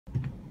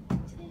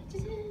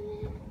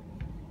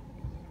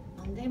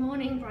Monday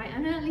morning, bright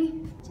and early.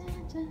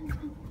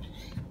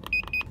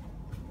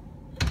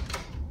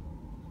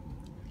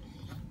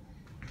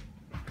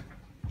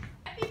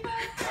 Happy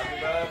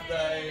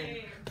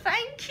birthday!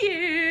 Thank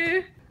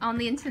you! On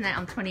the internet,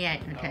 I'm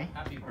 28, okay. Oh,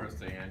 happy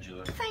birthday,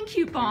 Angela. Thank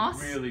you,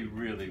 boss. I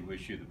really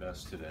wish you the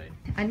best today.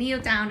 I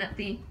kneel down at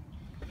the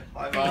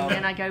Hi, thing Mom.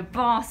 and I go,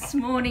 boss,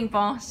 morning,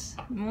 boss,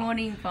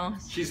 morning,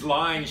 boss. She's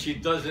lying, she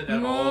doesn't at all.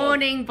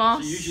 Morning,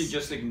 boss. She usually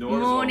just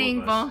ignores morning,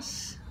 all of us.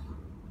 boss.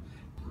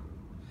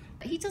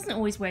 He doesn't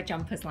always wear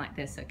jumpers like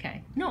this,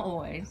 okay? Not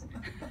always.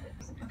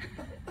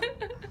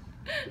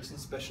 Just on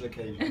special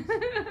occasions.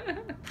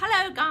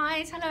 Hello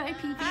guys, hello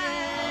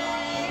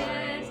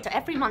APVs. So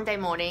every Monday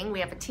morning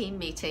we have a team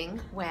meeting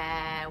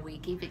where we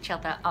give each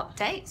other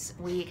updates.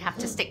 We have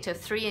to stick to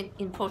 3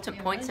 important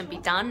points and be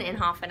done in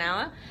half an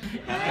hour.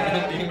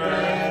 Happy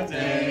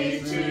birthday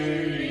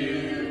to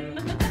you.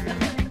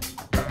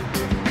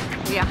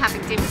 We are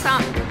having dim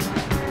sum. I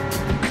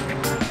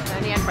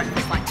only had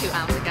breakfast like 2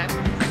 hours ago.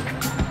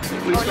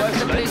 Blue Oh, look at the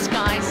skies blue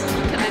skies.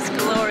 Look at this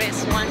glorious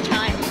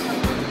sunshine.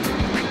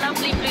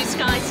 Lovely blue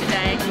skies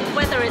today. The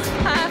weather is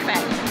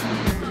perfect.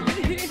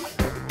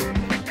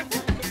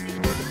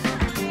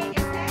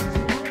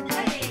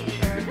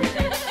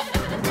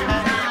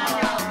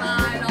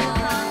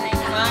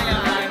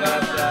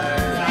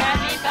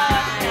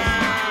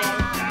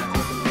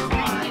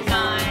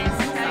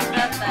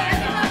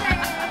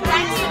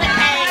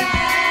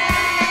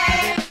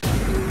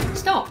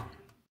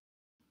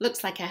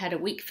 Looks like I had a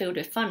week filled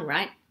with fun,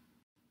 right?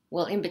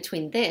 Well, in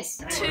between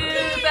this, 2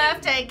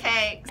 birthday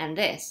cakes, and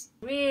this,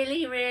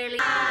 really,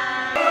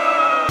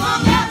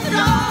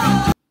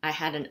 I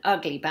had an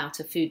ugly bout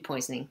of food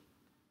poisoning.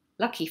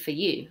 Lucky for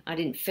you, I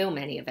didn't film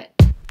any of it.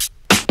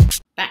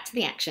 Back to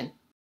the action.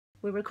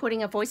 We're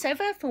recording a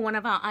voiceover for one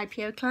of our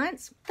IPO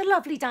clients, the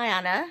lovely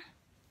Diana.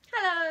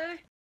 Hello.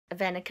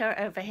 Venica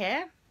over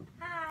here.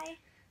 Hi.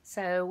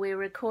 So we're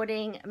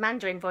recording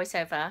Mandarin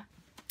voiceover.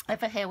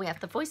 Over here we have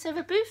the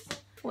voiceover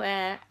booth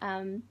where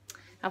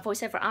our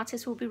voiceover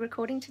artist will be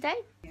recording today.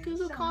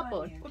 Google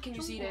Cardboard. What can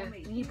you see there?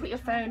 You put your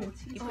phone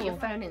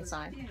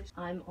inside.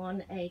 I'm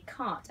on a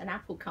cart, an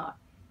apple cart,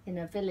 in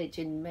a village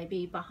in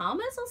maybe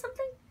Bahamas or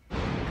something.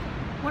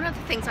 One of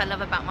the things I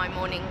love about my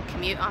morning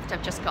commute after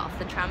I've just got off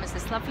the tram is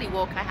this lovely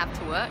walk I have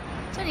to work.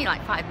 It's only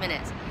like 5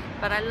 minutes,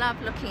 but I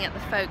love looking at the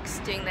folks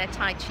doing their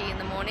Tai Chi in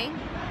the morning.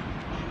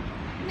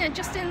 You know,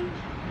 just in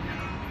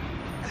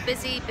a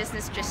busy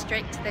business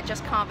district, they're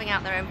just carving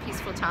out their own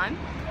peaceful time.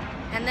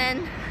 And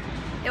then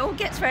it all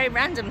gets very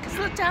random because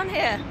look down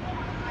here.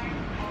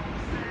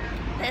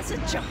 There's a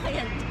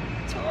giant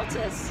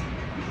tortoise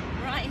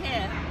right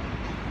here.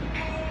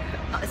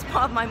 It's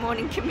part of my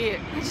morning commute.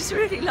 I just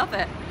really love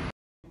it.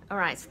 All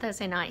right, it's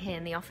Thursday night here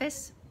in the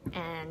office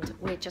and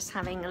we're just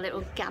having a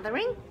little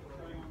gathering.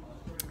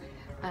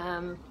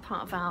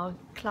 Part of our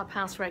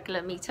Clubhouse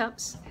regular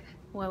meetups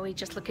where we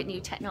just look at new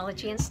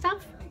technology and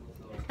stuff.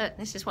 Look,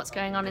 this is what's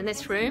going on in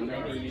this room.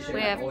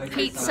 We have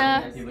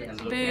pizza,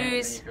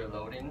 booze,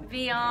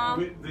 VR.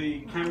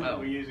 The camera that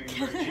we're using is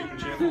very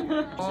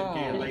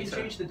cheap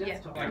and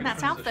cheerful. And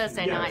that's our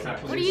Thursday night.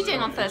 What are you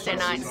doing on Thursday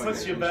nights?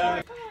 What's your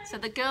bag? So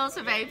the girls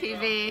of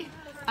APV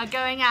are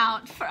going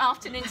out for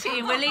afternoon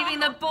tea. We're leaving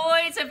the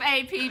boys of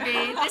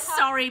APV, this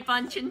sorry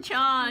bunch, in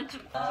charge.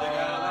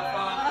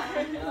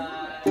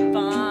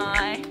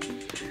 Bye.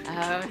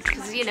 Oh,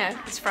 because you know,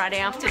 it's Friday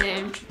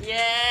afternoon.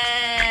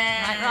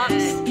 Yeah. Right,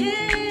 Rox?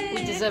 Yeah.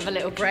 We deserve a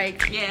little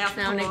break. Yeah,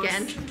 now and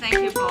again.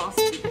 Thank you, boss.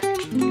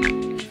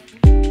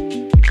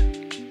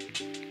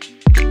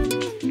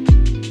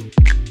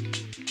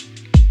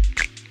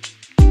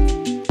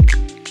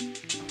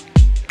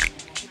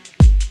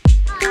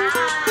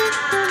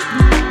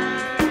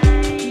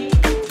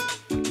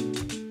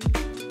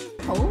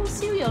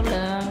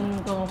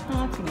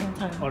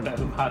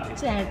 party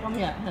即係今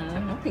日嚇，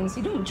我平時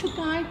都唔出街，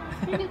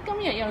今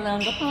日有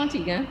2個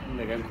party 嘅。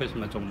嚟緊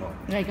Christmas 仲忙。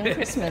嚟緊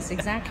Christmas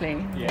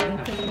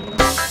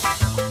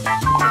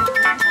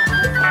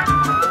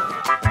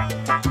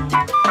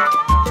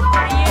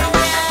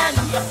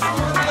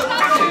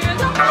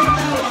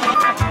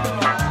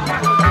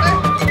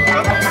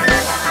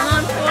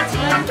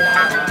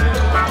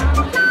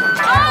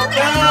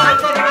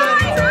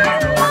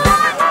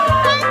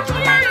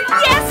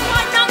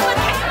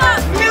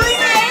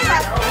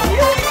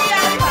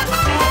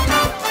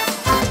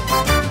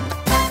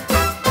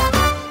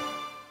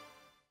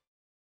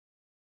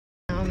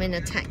a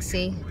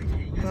taxi,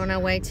 we're on our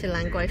way to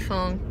Lan Kwai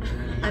Fong.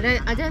 I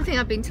don't think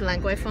I've been to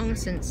Lan Kwai Fong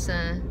since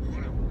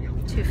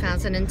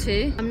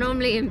 2002. I'm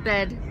normally in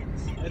bed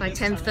by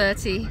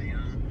 10:30,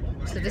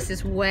 so this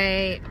is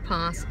way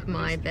past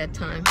my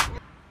bedtime.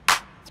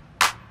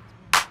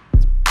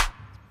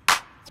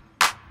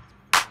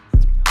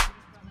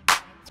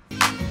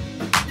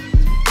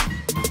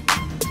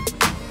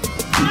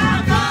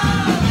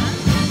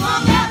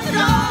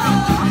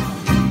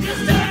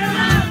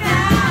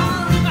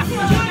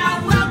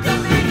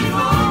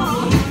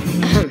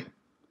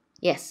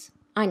 Yes,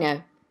 I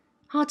know.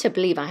 Hard to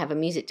believe I have a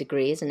music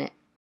degree, isn't it?